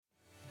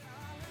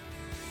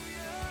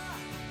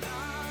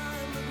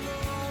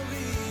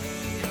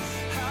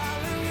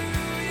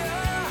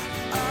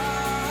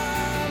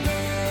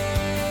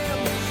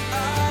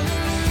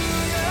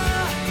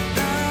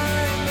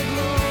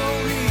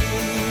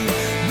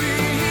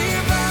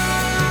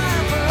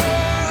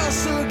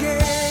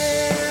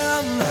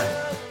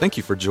Thank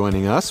you for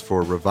joining us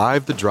for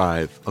Revive the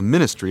Drive, a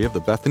ministry of the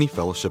Bethany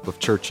Fellowship of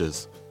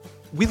Churches.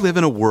 We live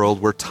in a world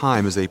where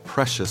time is a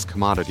precious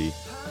commodity.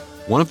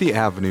 One of the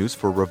avenues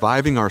for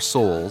reviving our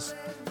souls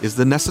is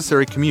the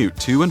necessary commute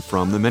to and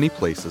from the many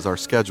places our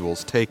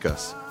schedules take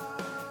us.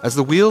 As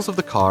the wheels of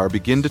the car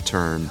begin to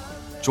turn,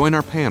 join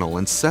our panel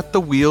and set the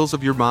wheels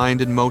of your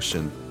mind in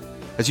motion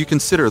as you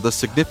consider the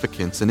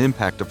significance and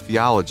impact of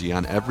theology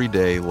on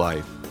everyday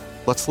life.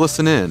 Let's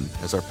listen in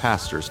as our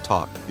pastors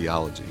talk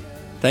theology.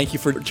 Thank you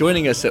for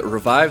joining us at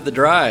Revive the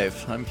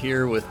Drive. I'm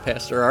here with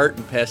Pastor Art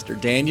and Pastor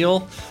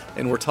Daniel,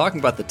 and we're talking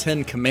about the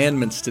 10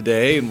 Commandments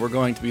today, and we're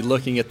going to be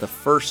looking at the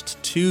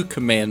first 2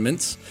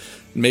 commandments,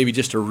 maybe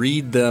just to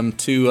read them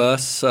to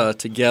us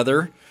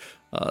together.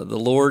 The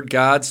Lord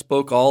God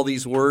spoke all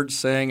these words,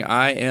 saying,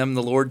 I am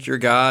the Lord your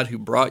God who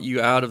brought you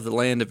out of the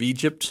land of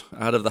Egypt,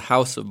 out of the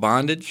house of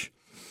bondage.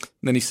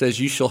 And then he says,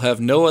 you shall have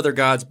no other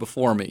gods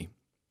before me.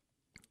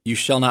 You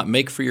shall not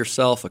make for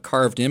yourself a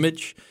carved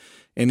image,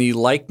 any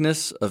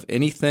likeness of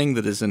anything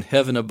that is in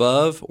heaven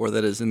above, or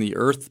that is in the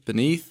earth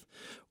beneath,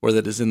 or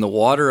that is in the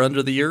water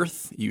under the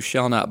earth. You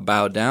shall not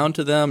bow down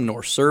to them,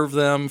 nor serve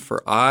them,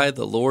 for I,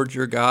 the Lord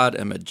your God,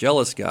 am a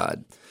jealous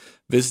God,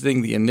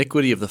 visiting the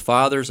iniquity of the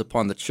fathers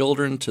upon the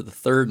children to the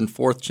 3rd and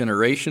 4th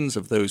generations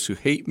of those who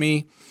hate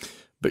me,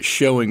 but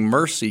showing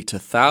mercy to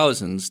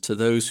thousands to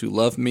those who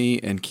love me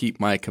and keep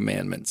my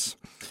commandments.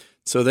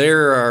 So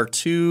there are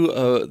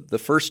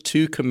the first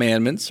 2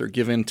 commandments are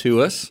given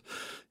to us.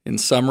 In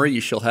summary,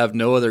 you shall have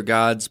no other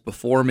gods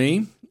before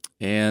me,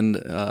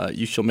 and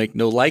you shall make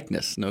no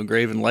likeness, no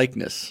graven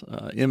likeness,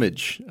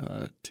 image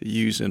to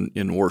use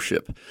in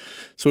worship.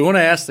 So we want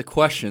to ask the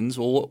questions,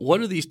 well, what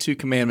do these 2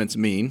 commandments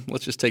mean?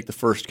 Let's just take the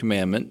first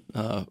commandment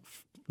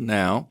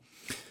now.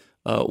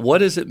 What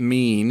does it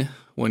mean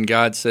when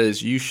God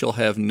says, you shall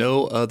have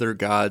no other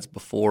gods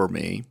before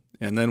me?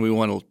 And then we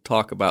want to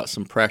talk about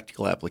some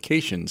practical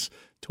applications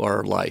to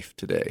our life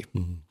today.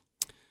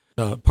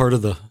 Mm-hmm. Part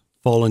of the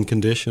fallen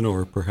condition,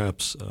 or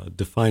perhaps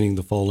defining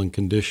the fallen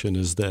condition,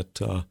 is that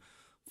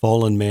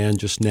fallen man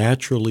just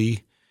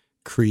naturally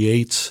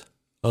creates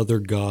other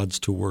gods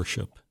to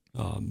worship.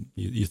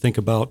 You think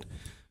about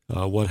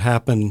what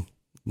happened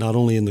not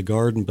only in the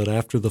garden, but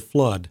after the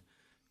flood.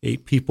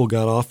 8 people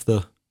got off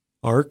the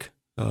ark,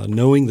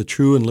 knowing the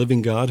true and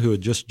living God who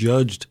had just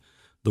judged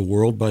the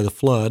world by the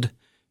flood.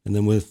 And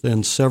then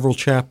within several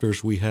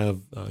chapters, we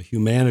have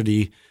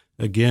humanity,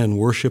 again,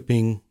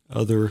 worshiping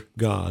other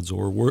gods,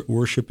 or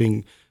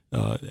worshiping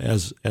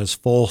as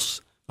false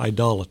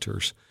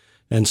idolaters.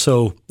 And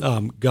so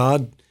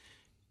God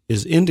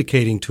is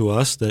indicating to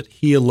us that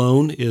He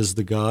alone is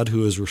the God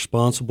who is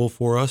responsible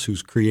for us,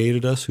 who's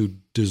created us, who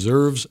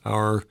deserves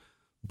our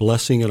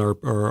blessing and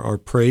our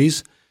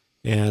praise,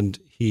 and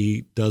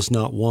He does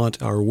not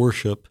want our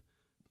worship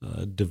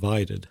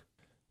divided.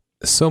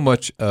 So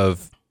much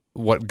of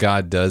what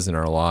God does in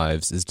our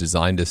lives is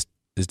designed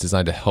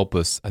to help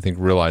us, I think,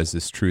 realize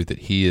this truth that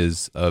He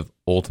is of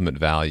ultimate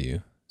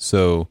value.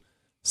 So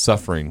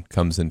suffering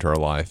comes into our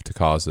life to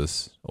cause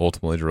us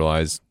ultimately to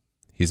realize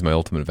He's my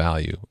ultimate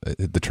value.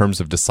 The terms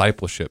of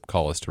discipleship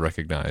call us to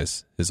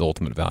recognize His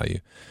ultimate value.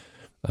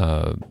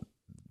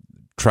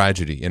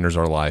 Tragedy enters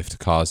our life to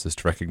cause us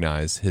to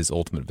recognize His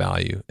ultimate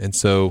value. And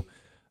so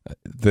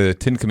the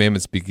 10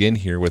 Commandments begin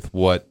here with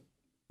what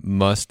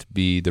must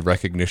be the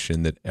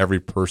recognition that every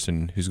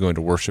person who's going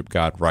to worship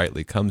God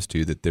rightly comes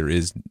to, that there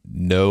is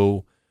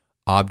no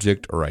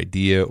object or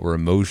idea or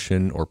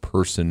emotion or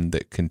person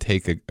that can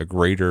take a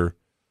greater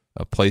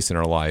place in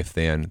our life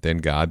than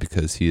God,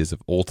 because He is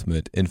of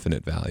ultimate,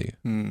 infinite value.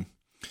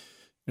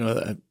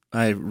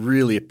 I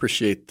really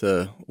appreciate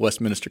the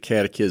Westminster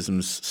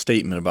Catechism's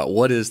statement about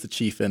what is the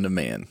chief end of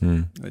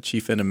man. The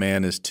chief end of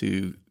man is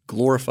to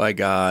glorify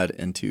God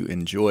and to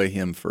enjoy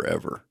Him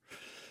forever.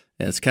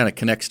 And it kind of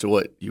connects to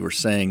what you were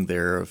saying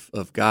there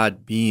of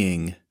God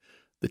being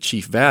the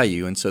chief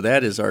value. And so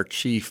that is our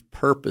chief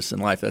purpose in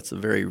life. That's the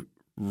very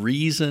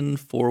reason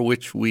for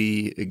which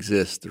we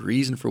exist. The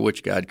reason for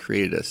which God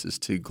created us is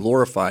to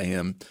glorify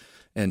Him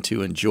and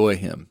to enjoy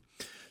Him.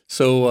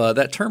 So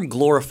that term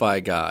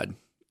glorify God,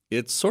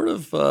 it's sort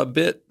of a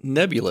bit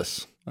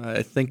nebulous.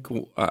 I think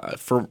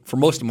for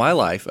most of my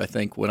life, I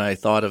think when I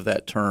thought of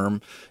that term,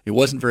 it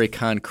wasn't very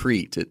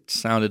concrete. It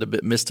sounded a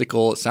bit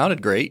mystical. It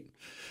sounded great.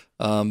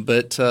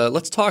 But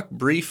let's talk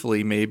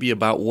briefly maybe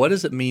about what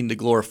does it mean to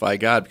glorify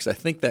God, because I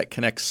think that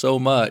connects so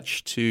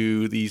much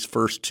to these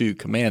first 2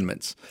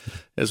 commandments.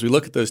 As we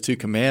look at those 2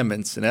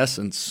 commandments, in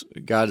essence,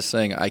 God is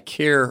saying, I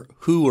care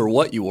who or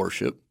what you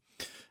worship,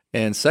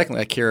 and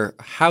secondly, I care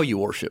how you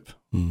worship.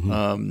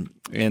 Mm-hmm.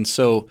 And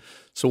so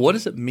what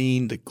does it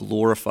mean to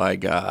glorify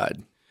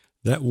God?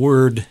 That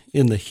word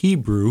in the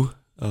Hebrew,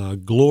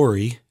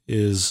 glory,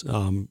 is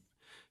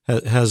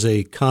has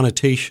a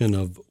connotation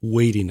of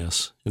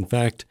weightiness. In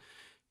fact,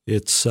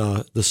 it's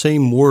the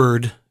same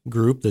word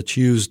group that's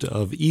used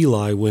of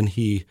Eli when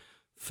he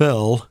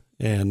fell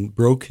and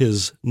broke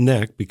his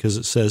neck, because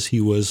it says he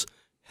was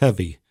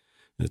heavy.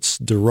 It's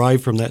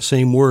derived from that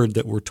same word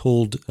that we're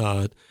told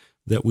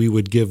that we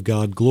would give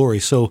God glory.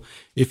 So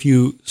if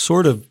you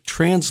sort of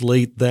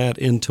translate that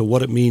into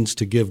what it means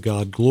to give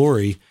God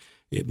glory,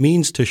 it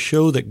means to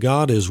show that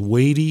God is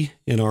weighty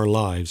in our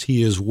lives.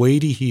 He is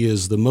weighty. He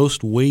is the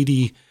most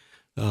weighty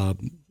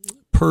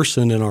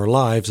person in our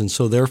lives, and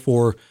so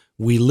therefore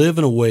we live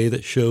in a way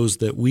that shows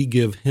that we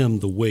give Him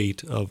the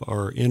weight of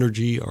our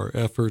energy, our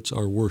efforts,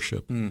 our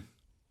worship.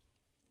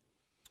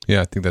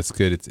 Yeah, I think that's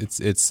good.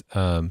 It's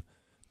the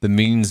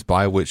means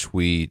by which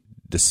we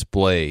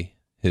display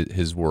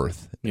His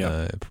worth,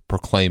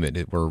 proclaim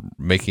it. We're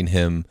making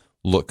Him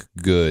look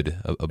good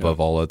above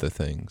all other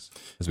things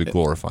as we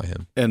glorify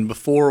Him. And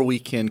before we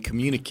can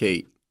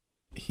communicate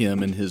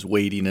Him and His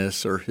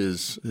weightiness or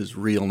His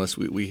realness,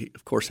 we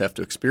of course have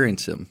to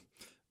experience Him.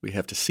 We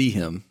have to see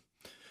Him.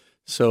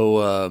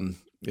 So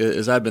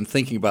as I've been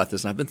thinking about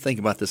this, and I've been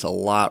thinking about this a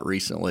lot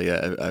recently,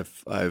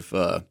 I've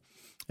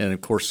and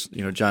of course,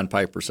 John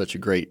Piper's such a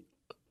great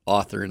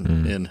author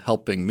in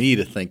helping me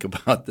to think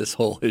about this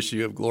whole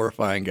issue of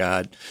glorifying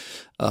God.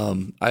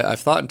 I've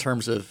thought in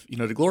terms of,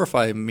 to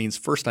glorify Him means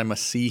first I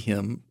must see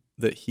Him,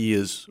 that He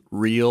is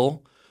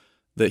real,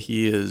 that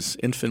He is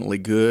infinitely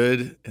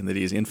good, and that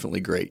He is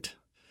infinitely great.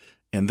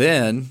 And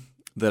then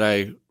that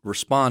I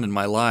respond in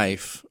my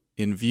life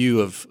in view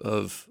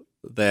of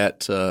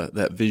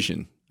that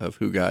vision of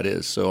who God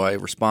is. So I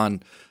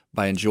respond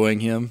by enjoying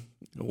Him,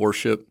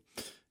 worship,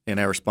 and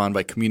I respond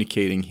by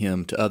communicating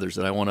Him to others,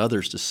 that I want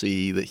others to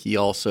see that He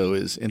also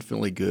is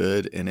infinitely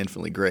good and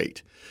infinitely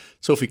great.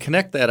 So if we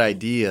connect that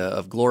idea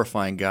of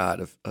glorifying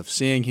God, of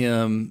seeing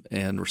Him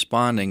and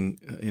responding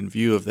in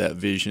view of that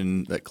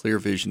vision, that clear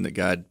vision that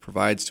God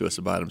provides to us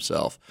about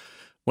Himself,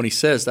 when He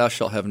says, "Thou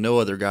shalt have no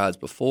other gods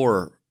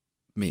before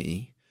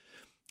me,"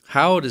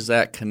 how does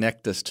that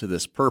connect us to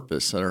this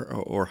purpose,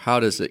 or how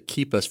does it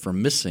keep us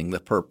from missing the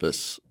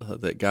purpose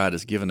that God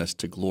has given us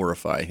to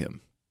glorify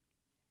Him?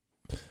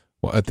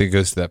 Well, I think it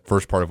goes to that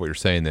first part of what you're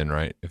saying then,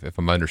 right? If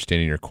I'm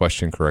understanding your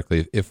question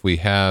correctly, if we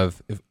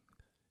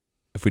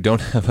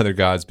don't have other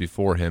gods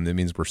before Him, that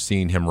means we're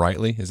seeing Him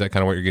rightly? Is that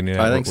kind of what you're getting at?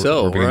 I think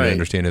so, we're beginning right. to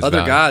understand His other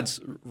value. gods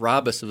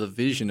rob us of a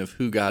vision of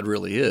who God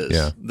really is,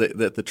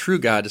 that the true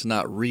God is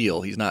not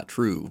real, He's not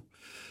true,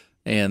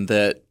 and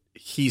that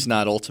He's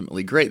not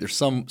ultimately great. There's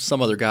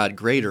some other God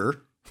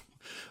greater,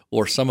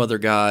 or some other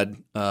God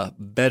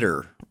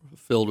better,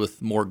 filled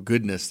with more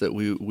goodness that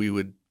we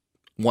would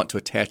want to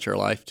attach our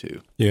life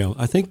to. Yeah,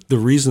 I think the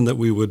reason that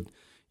we would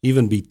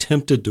even be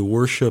tempted to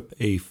worship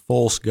a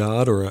false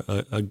god or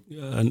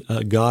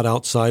a god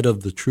outside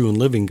of the true and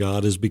living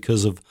God is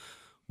because of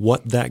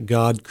what that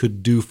God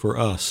could do for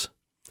us.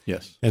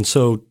 Yes. And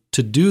so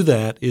to do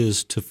that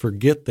is to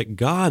forget that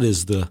God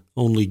is the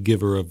only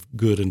giver of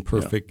good and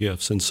perfect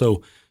gifts. And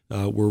so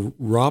we're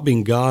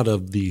robbing God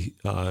of the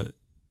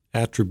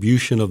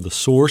attribution of the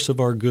source of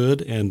our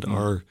good and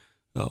our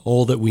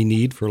all that we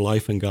need for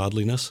life and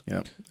godliness.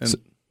 Yeah.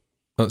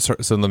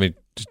 So let me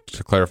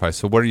to clarify.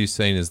 So what are you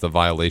saying is the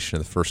violation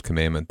of the first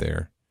commandment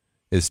there?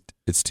 It's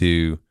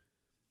to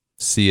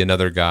see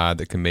another God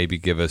that can maybe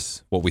give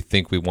us what we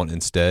think we want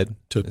instead?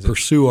 To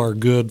pursue our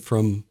good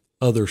from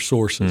other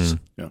sources.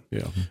 Yeah.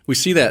 We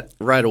see that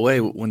right away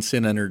when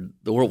sin entered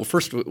the world. Well,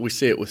 first we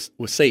see it with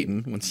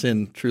Satan when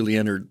sin truly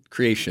entered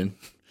creation.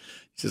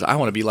 He says, "I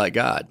want to be like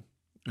God."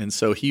 And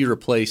so he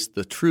replaced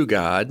the true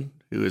God,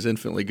 who is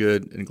infinitely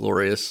good and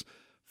glorious,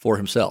 for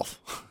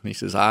himself. And he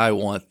says, "I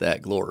want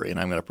that glory, and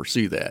I'm going to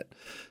pursue that."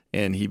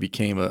 And he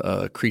became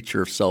a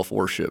creature of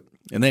self-worship.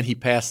 And then he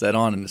passed that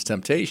on in his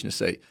temptation to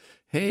say,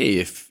 "Hey,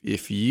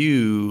 if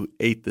you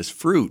ate this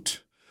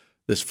fruit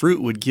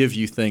would give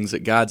you things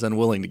that God's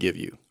unwilling to give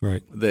you.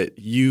 Right. That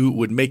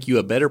would make you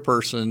a better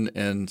person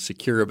and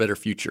secure a better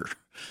future."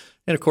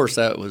 And of course,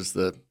 that was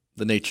the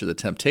nature of the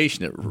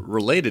temptation. It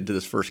related to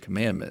this first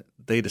commandment.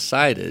 They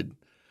decided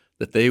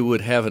that they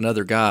would have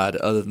another God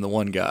other than the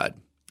one God,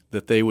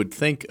 that they would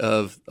think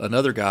of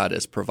another God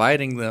as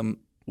providing them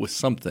with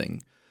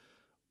something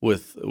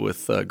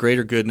with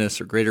greater goodness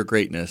or greater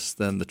greatness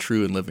than the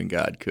true and living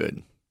God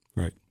could.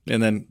 Right.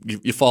 And then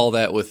you follow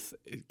that with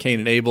Cain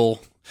and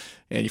Abel,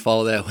 and you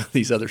follow that with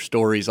these other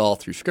stories all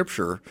through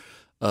Scripture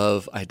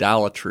of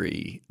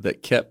idolatry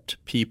that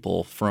kept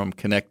people from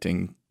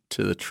connecting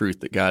to the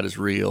truth that God is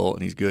real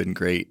and He's good and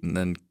great, and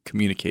then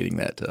communicating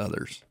that to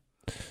others.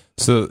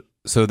 So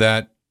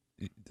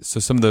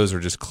some of those are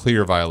just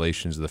clear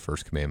violations of the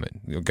first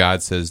commandment.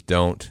 God says,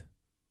 "Don't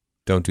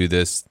do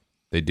this."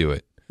 They do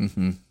it.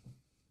 Mm-hmm.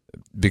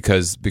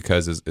 Because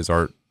as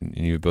Art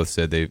and you both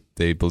said,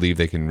 they believe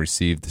they can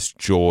receive this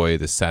joy,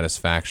 this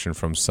satisfaction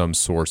from some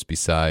source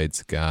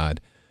besides God.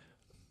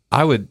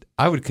 I would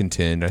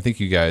contend, I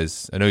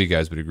know you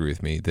guys would agree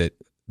with me, that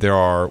there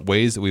are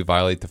ways that we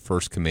violate the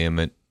first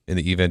commandment in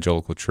the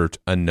evangelical church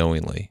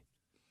unknowingly.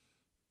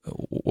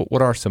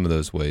 What are some of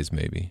those ways,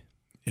 maybe?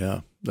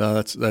 Yeah,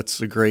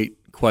 that's a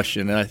great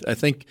question, and I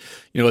think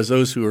as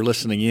those who are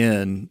listening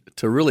in,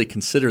 to really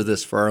consider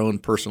this for our own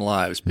personal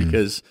lives,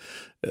 because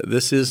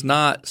this is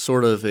not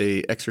sort of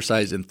a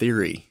exercise in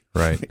theory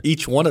Right.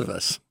 Each one of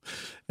us.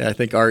 And I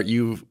think, Art,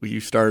 you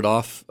started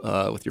off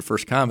with your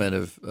first comment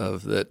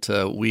of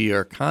that we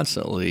are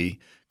constantly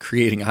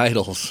creating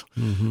idols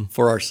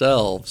for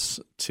ourselves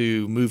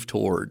to move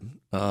toward.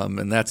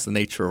 And that's the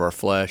nature of our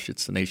flesh.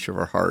 It's the nature of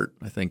our heart.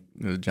 I think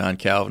John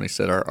Calvin, he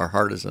said our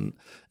heart is an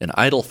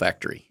idol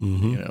factory,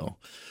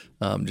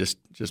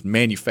 just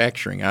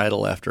manufacturing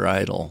idol after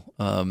idol.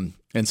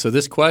 And so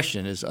this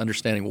question is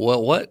understanding,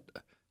 what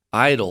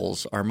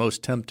idols are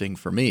most tempting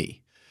for me?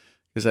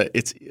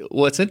 Because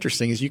what's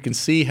interesting is you can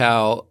see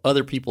how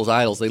other people's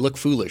idols, they look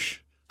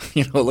foolish.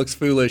 It looks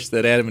foolish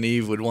that Adam and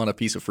Eve would want a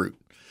piece of fruit.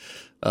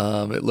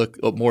 It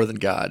looked more than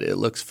God. It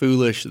looks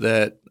foolish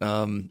that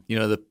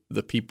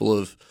the people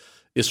of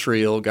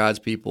Israel, God's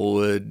people,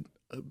 would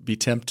be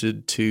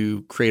tempted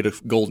to create a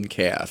golden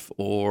calf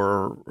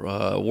or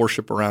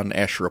worship around an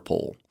Asherah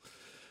pole.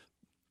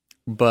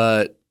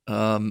 But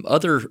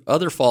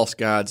other false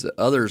gods that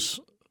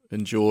others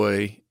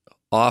enjoy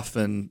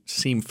often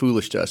seem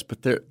foolish to us.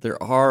 But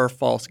there are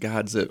false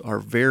gods that are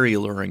very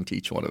alluring to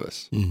each one of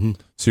us. Mm-hmm.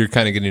 So you're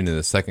kind of getting into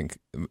the second.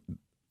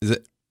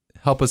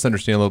 Help us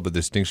understand a little bit the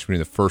distinction between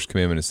the first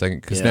commandment and the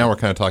second, because now we're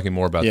kind of talking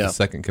more about the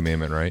second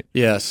commandment, right?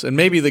 Yes, and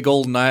maybe the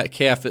golden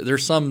calf.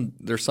 There's some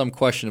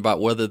question about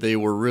whether they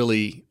were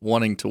really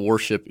wanting to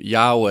worship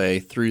Yahweh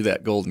through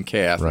that golden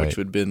calf, which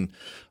would have been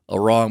a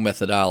wrong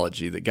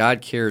methodology. That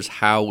God cares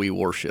how we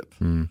worship,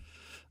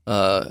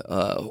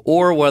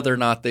 or whether or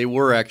not they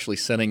were actually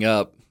setting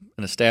up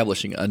and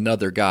establishing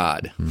another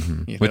God,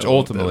 which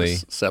ultimately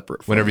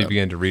separate. Whenever you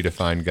begin to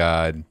redefine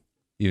God,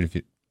 even if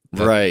you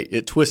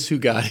it twists who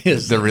God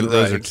is. Those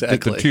are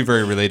the two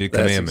very related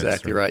commandments. That's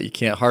exactly right. You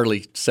can't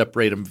hardly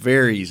separate them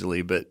very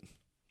easily, but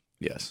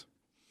yes.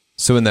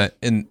 So in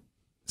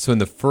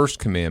the first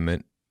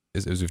commandment,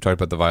 as we've talked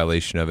about the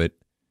violation of it,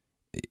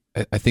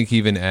 I think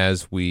even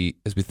as we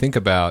think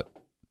about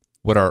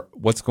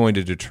what's going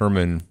to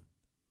determine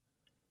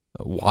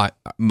why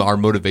our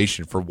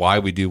motivation for why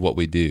we do what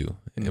we do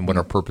and what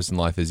our purpose in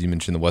life is, you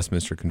mentioned the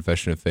Westminster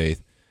Confession of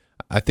Faith.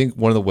 I think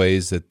one of the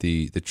ways that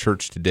the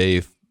church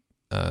today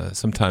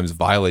sometimes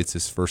violates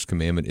this first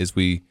commandment is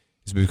we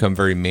become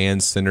very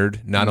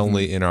man-centered, not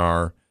only in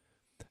our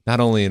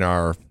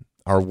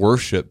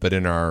worship, but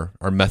in our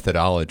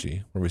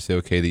methodology, where we say,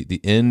 okay, the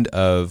end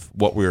of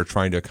what we are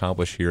trying to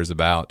accomplish here is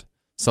about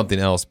something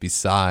else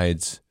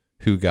besides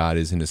who God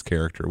is in His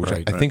character, which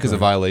I think is a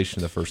violation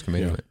of the first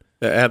commandment.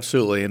 Yeah,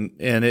 absolutely,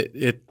 and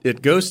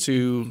it goes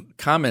to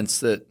comments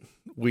that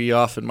we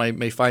often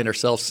may find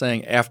ourselves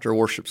saying after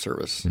worship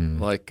service,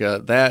 like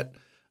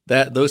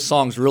that those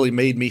songs really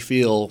made me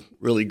feel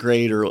really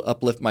great, or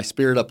my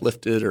spirit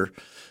uplifted, or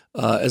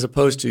as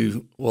opposed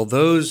to, well,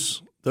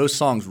 those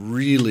songs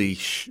really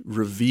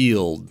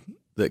revealed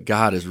that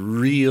God is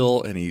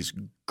real and He's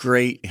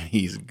great and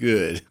He's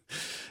good.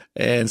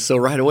 And so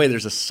right away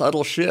there's a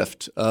subtle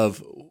shift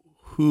of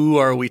who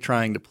are we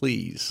trying to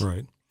please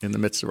in the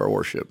midst of our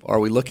worship? Are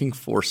we looking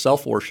for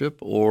self-worship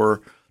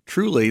or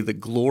truly the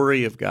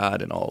glory of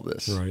God in all of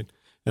this? Right.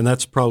 And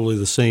that's probably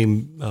the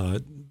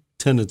same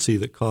tendency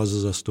that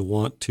causes us to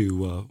want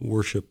to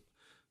worship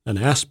an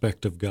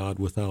aspect of God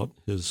without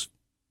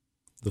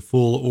the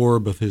full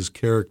orb of His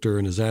character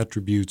and His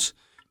attributes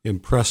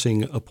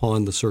impressing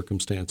upon the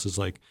circumstances,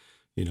 like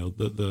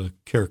the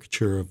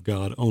caricature of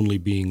God only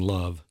being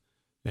love,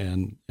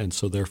 and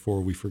so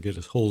therefore we forget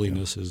His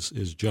holiness,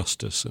 His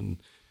justice,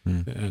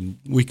 and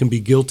we can be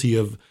guilty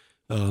of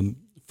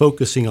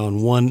focusing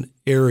on one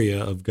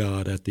area of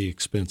God at the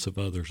expense of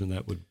others, and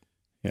that would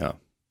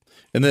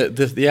And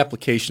the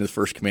application of the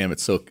first commandment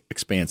is so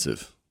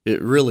expansive. It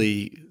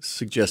really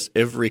suggests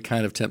every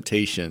kind of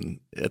temptation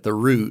at the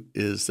root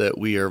is that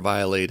we are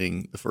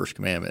violating the first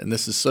commandment. And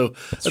this is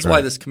that's why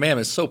this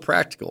commandment is so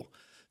practical.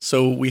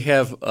 So we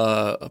have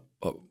a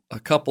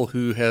couple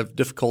who have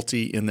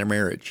difficulty in their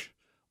marriage.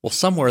 Well,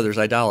 somewhere there's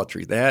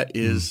idolatry. That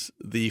is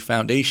the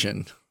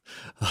foundation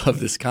of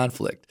this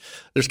conflict.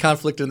 There's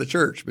conflict in the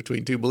church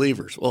between two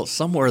believers. Well,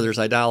 somewhere there's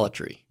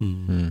idolatry,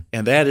 and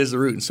that is the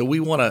root. And so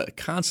we want to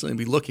constantly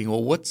be looking,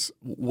 well,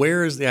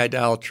 where is the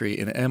idolatry,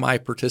 and am I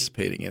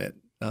participating in it?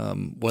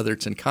 Whether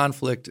it's in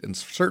conflict, and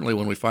certainly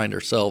when we find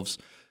ourselves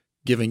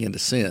giving into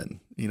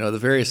sin, the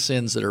various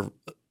sins that are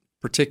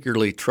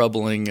particularly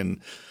troubling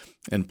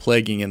and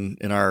plaguing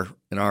in our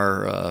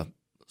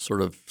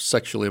sort of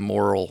sexually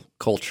immoral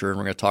culture. And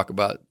we're going to talk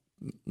about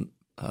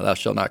thou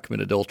shalt not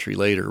commit adultery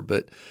later,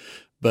 but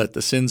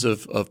the sins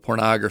of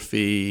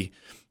pornography,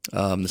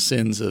 the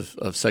sins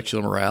of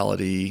sexual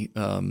immorality,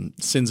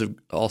 sins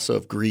also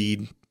of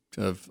greed,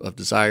 of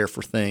desire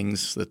for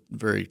things that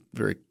very,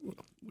 very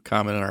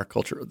common in our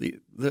culture.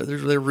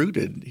 They're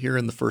rooted here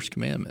in the first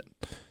commandment.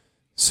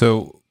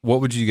 So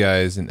what would you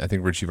guys, and I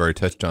think Rich, you've already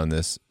touched on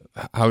this,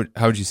 how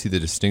would you see the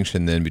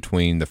distinction then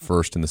between the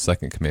first and the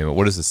second commandment?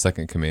 What is the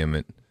second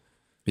commandment?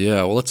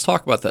 Yeah, well, let's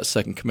talk about that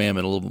second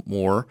commandment a little bit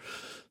more.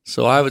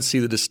 So I would see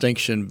the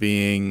distinction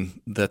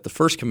being that the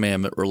first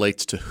commandment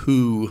relates to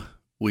who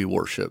we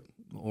worship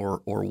or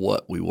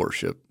what we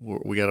worship.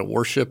 We got to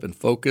worship and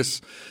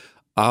focus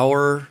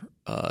our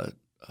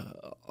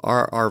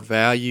our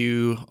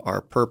value,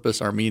 our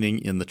purpose, our meaning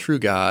in the true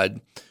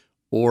God,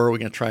 or are we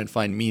going to try and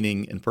find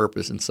meaning and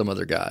purpose in some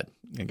other God?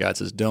 And God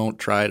says, don't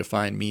try to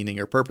find meaning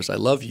or purpose. I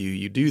love you.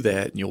 You do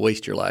that, and you'll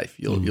waste your life.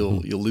 You'll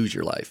lose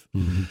your life.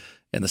 Mm-hmm.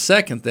 And the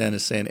second then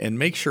is saying, and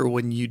make sure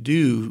when you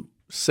do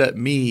set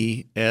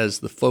me as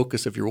the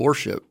focus of your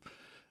worship,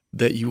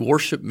 that you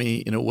worship me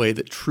in a way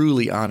that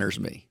truly honors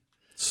me.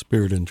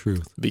 Spirit and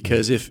truth.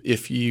 Because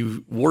if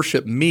you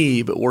worship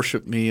me, but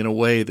worship me in a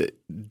way that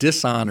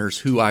dishonors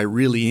who I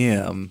really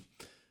am,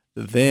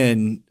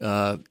 then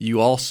you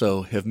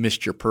also have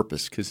missed your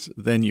purpose, because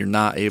then you're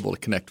not able to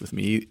connect with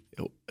me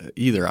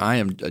either. I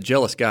am a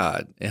jealous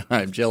God, and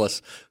I'm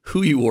jealous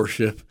who you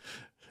worship,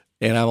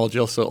 and I'm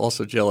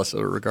also jealous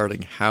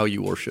regarding how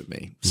you worship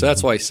me. So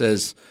that's why he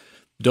says,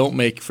 don't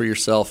make for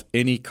yourself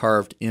any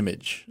carved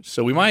image.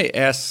 So we might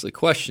ask the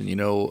question,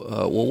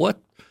 well,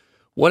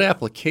 what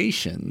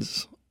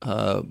applications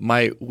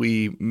might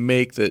we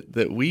make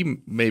that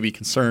we may be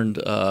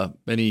concerned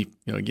many,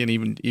 again,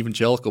 even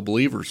evangelical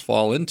believers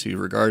fall into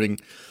regarding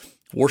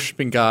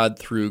worshiping God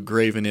through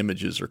graven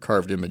images or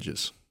carved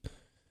images?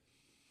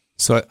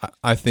 So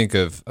I think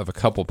of a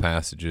couple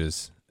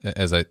passages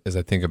as I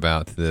think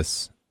about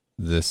this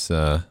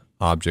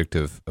object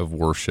of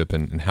worship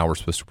and how we're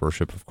supposed to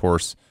worship. Of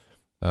course,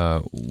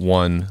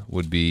 one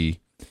would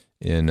be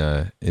in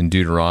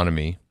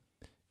Deuteronomy.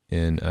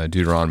 In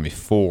Deuteronomy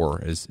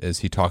 4, as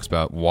he talks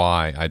about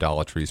why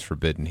idolatry is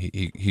forbidden.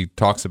 He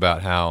talks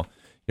about how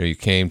you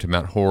came to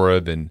Mount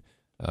Horeb and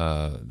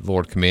the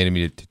Lord commanded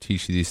me to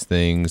teach you these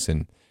things,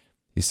 and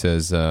he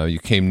says you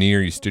came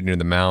near, you stood near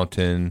the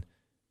mountain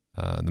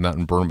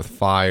burned with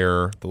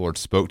fire. The Lord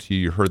spoke to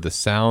you. You heard the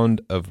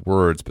sound of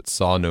words, but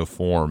saw no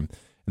form.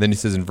 And then he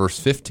says in verse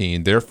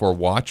 15, therefore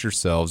watch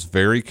yourselves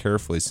very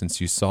carefully, since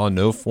you saw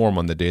no form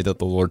on the day that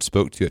the Lord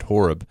spoke to you at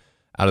Horeb,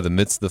 out of the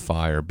midst of the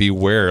fire.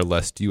 Beware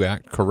lest you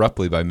act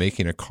corruptly by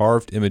making a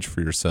carved image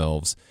for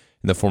yourselves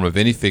in the form of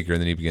any figure.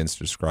 And then he begins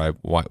to describe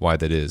why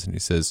that is. And he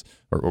says,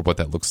 or what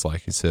that looks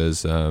like. He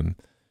says,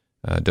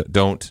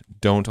 don't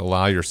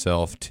allow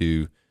yourself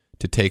to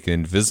take an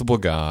invisible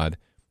God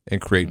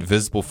and create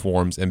visible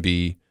forms and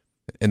be,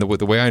 and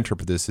the way I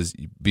interpret this is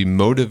be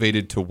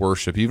motivated to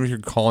worship. Even if you're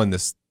calling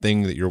this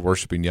thing that you're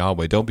worshiping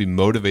Yahweh, don't be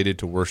motivated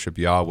to worship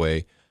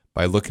Yahweh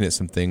by looking at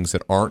some things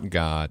that aren't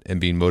God and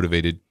being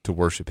motivated to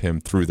worship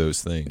Him through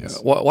those things.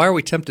 Yeah. Why are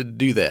we tempted to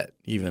do that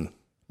even?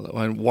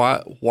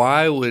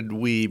 Why would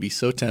we be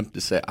so tempted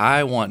to say,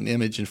 I want an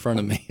image in front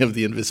of me of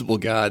the invisible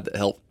God that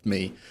helped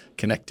me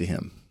connect to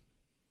Him?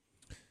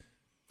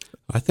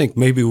 I think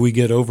maybe we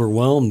get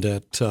overwhelmed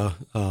at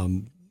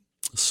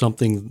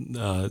something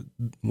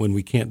when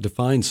we can't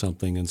define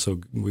something, and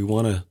so we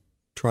want to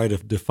try to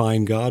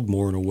define God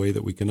more in a way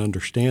that we can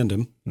understand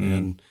Him.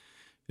 And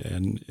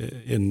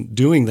in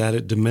doing that,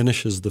 it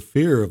diminishes the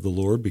fear of the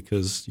Lord,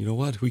 because you know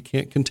what, we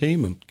can't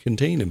contain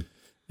him.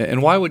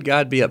 And why would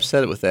God be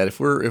upset with that? If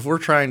we're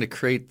trying to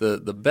create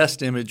the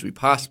best image we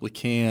possibly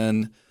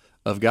can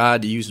of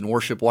God to use in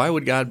worship, why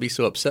would God be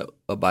so upset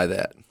by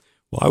that?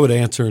 Well, I would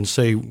answer and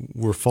say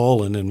we're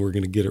fallen and we're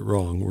going to get it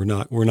wrong.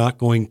 We're not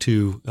going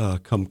to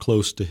come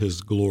close to His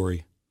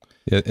glory.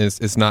 Yeah,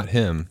 it's not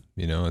Him.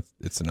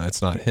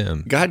 It's not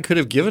Him. God could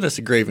have given us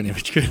a graven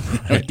image.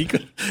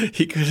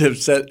 He could have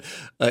set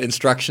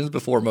instructions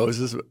before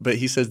Moses, but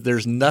He says,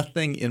 "There's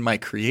nothing in my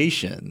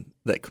creation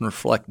that can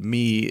reflect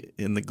me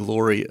in the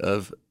glory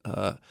of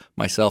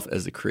myself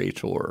as the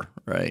Creator."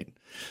 Right.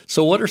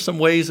 So, what are some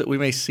ways that we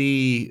may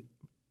see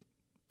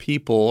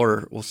people,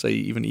 or we'll say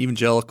even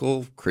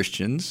evangelical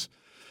Christians,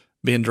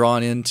 being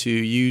drawn into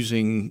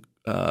using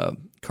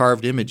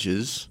carved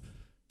images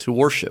to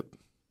worship?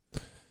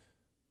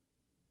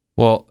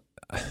 Well,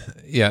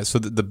 yeah. So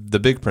the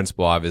big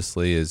principle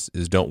obviously is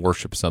don't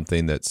worship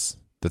something that's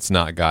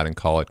not God and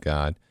call it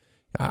God.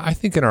 I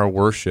think in our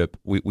worship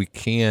we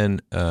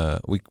can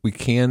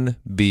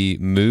be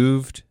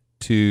moved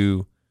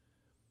to.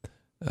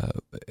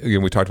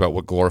 Again, we talked about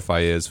what glorify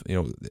is.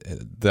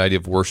 The idea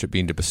of worship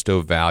being to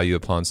bestow value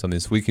upon something.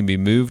 So we can be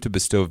moved to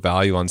bestow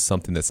value on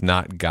something that's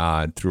not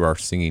God through our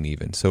singing.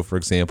 Even so, for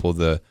example,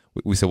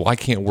 we say, "Well, I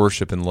can't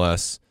worship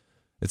unless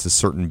it's a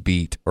certain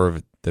beat,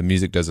 or the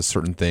music does a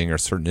certain thing, or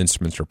certain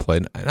instruments are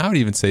played." And I would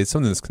even say it's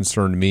something that's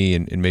concerned me,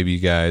 and maybe you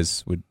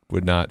guys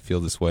would not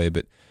feel this way,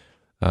 but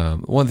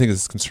one thing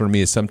that's concerned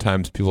me is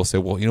sometimes people say,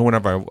 "Well,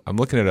 whenever I'm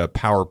looking at a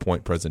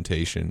PowerPoint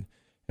presentation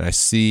and I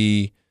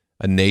see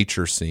a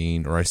nature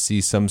scene or I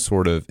see some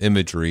sort of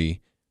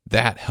imagery,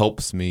 that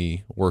helps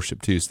me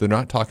worship too." So they're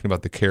not talking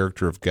about the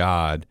character of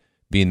God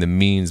being the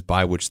means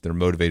by which they're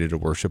motivated to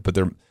worship, but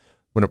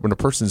when a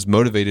person is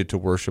motivated to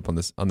worship on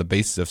the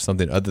basis of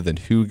something other than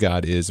who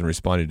God is and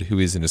responding to who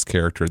He is in His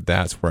character,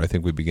 that's where I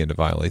think we begin to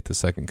violate the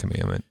second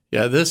commandment.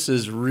 Yeah, this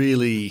is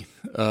really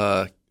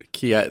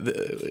key.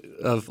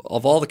 Of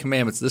all the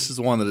commandments, this is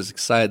the one that has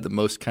excited the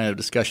most kind of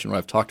discussion when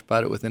I've talked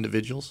about it with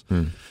individuals.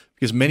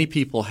 Because many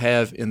people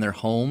have in their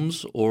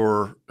homes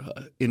or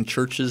in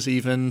churches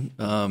even,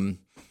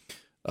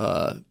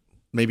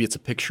 maybe it's a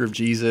picture of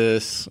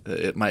Jesus.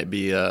 It might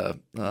be a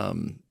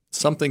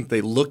something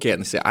they look at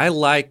and say, I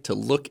like to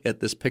look at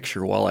this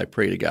picture while I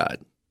pray to God.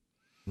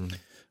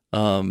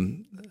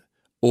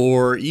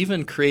 Or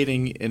even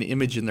creating an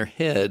image in their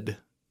head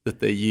that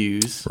they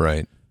use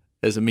Right.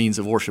 as a means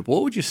of worship.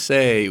 What would you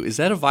say, is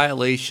that a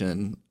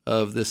violation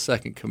of this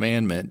second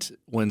commandment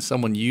when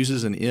someone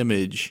uses an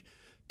image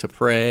to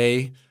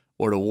pray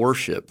or to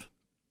worship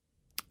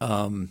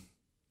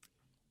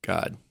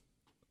God?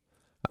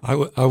 I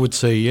would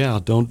say, yeah,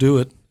 don't do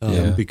it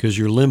Yeah. because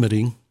you're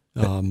limiting.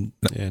 And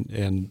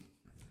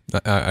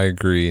I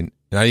agree, and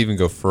I even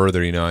go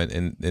further.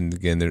 And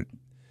again,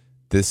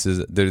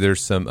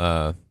 there's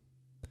some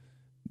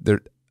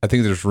there. I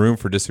think there's room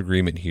for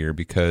disagreement here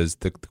because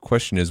the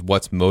question is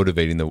what's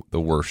motivating the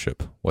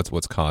worship,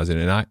 what's causing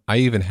it. And I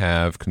even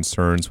have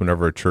concerns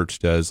whenever a church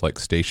does like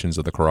Stations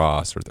of the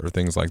Cross or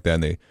things like that,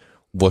 and they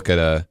look at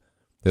a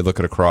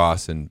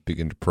cross and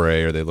begin to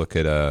pray, or they look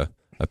at a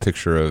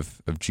picture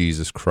of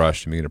Jesus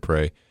crushed and begin to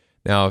pray.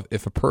 Now,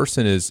 if a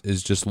person is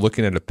just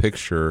looking at a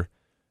picture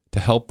to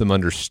help them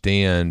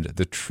understand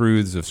the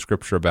truths of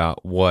Scripture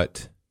about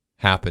what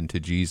happened to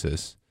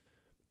Jesus,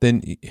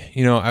 then,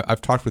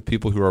 I've talked with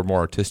people who are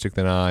more artistic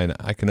than I, and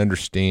I can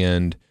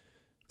understand.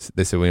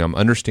 They say, well, I'm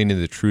understanding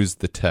the truths of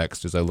the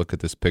text as I look at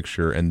this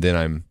picture, and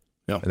then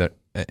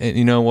and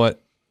you know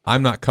what?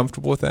 I'm not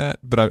comfortable with that,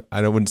 but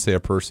I wouldn't say a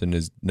person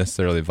is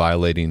necessarily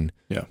violating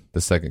the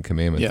second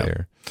commandment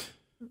there.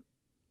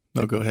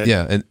 No, go ahead.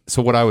 Yeah, and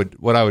so what I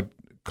would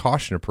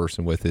caution a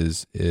person with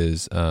is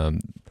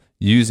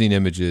using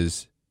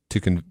images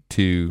to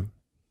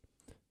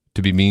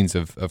be means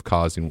of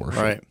causing worship.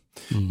 Right.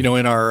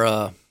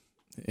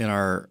 In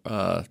our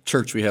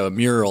church, we have a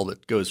mural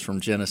that goes from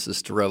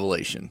Genesis to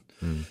Revelation,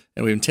 and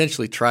we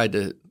intentionally tried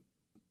to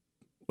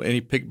any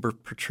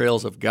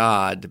portrayals of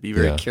God to be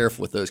very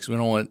careful with those because we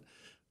don't want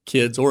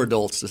kids or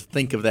adults to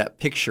think of that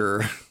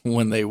picture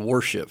when they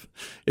worship.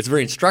 It's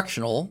very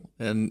instructional,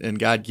 and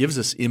God gives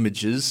us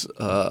images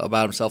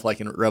about Himself, like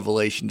in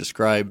Revelation,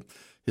 describe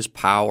His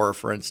power,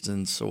 for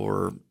instance,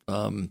 or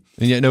and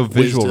yet no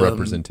visual wisdom.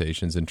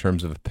 Representations in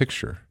terms of a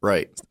picture.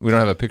 Right. We don't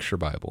have a picture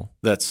Bible.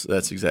 That's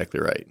exactly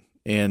right.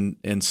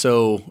 And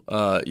so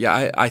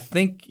I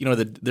think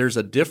that there's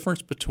a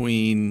difference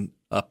between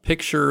a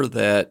picture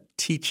that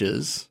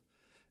teaches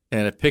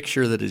and a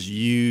picture that is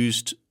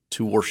used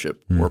to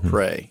worship or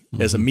pray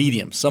as a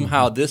medium.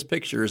 Somehow this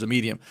picture is a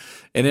medium.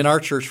 And in our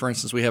church, for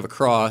instance, we have a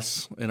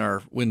cross in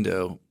our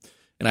window.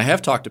 And I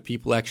have talked to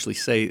people who actually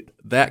say,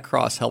 that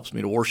cross helps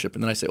me to worship.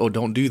 And then I say, oh,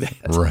 don't do that.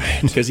 Right.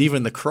 Because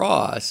even the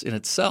cross in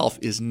itself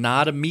is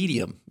not a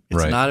medium.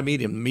 It's not a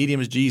medium. The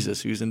medium is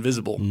Jesus, who's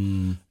invisible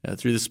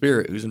through the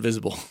Spirit, who's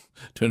invisible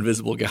to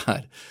invisible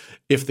God.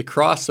 If the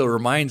cross, though,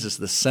 reminds us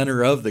the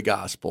center of the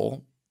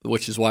gospel,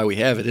 which is why we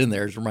have it in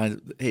there, is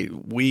hey,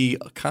 we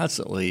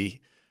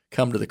constantly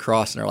come to the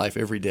cross in our life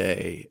every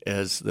day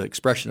as the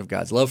expression of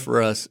God's love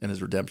for us and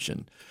His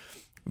redemption,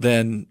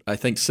 then I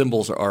think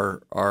symbols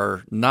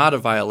are not a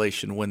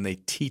violation when they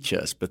teach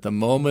us. But the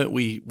moment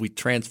we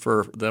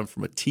transfer them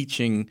from a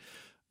teaching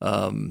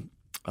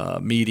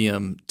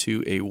medium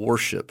to a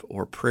worship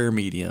or prayer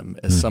medium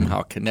as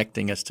somehow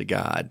connecting us to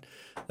God,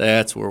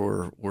 that's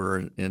where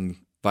we're in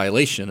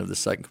violation of the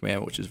second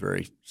commandment, which is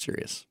very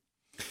serious.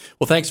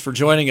 Well, thanks for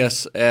joining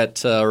us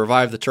at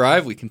Revive the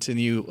Tribe. We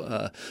continue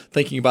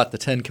thinking about the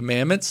Ten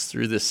Commandments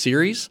through this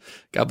series.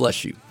 God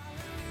bless you.